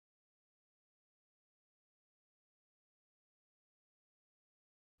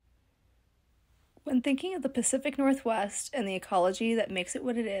When thinking of the Pacific Northwest and the ecology that makes it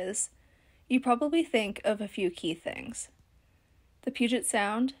what it is, you probably think of a few key things. The Puget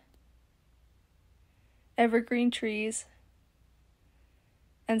Sound, evergreen trees,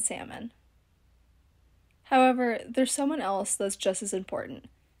 and salmon. However, there's someone else that's just as important,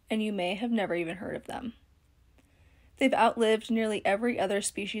 and you may have never even heard of them. They've outlived nearly every other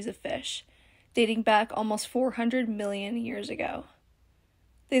species of fish, dating back almost 400 million years ago.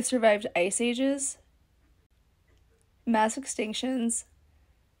 They've survived ice ages, mass extinctions,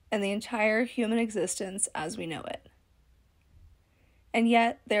 and the entire human existence as we know it. And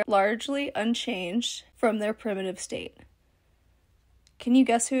yet, they're largely unchanged from their primitive state. Can you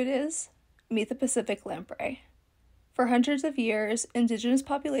guess who it is? Meet the Pacific lamprey. For hundreds of years, indigenous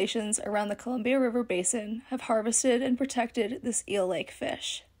populations around the Columbia River Basin have harvested and protected this eel-like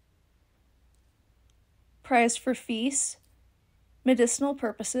fish. Prized for feast, medicinal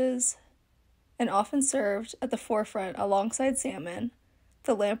purposes, and often served at the forefront alongside salmon,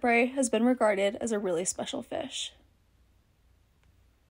 the lamprey has been regarded as a really special fish.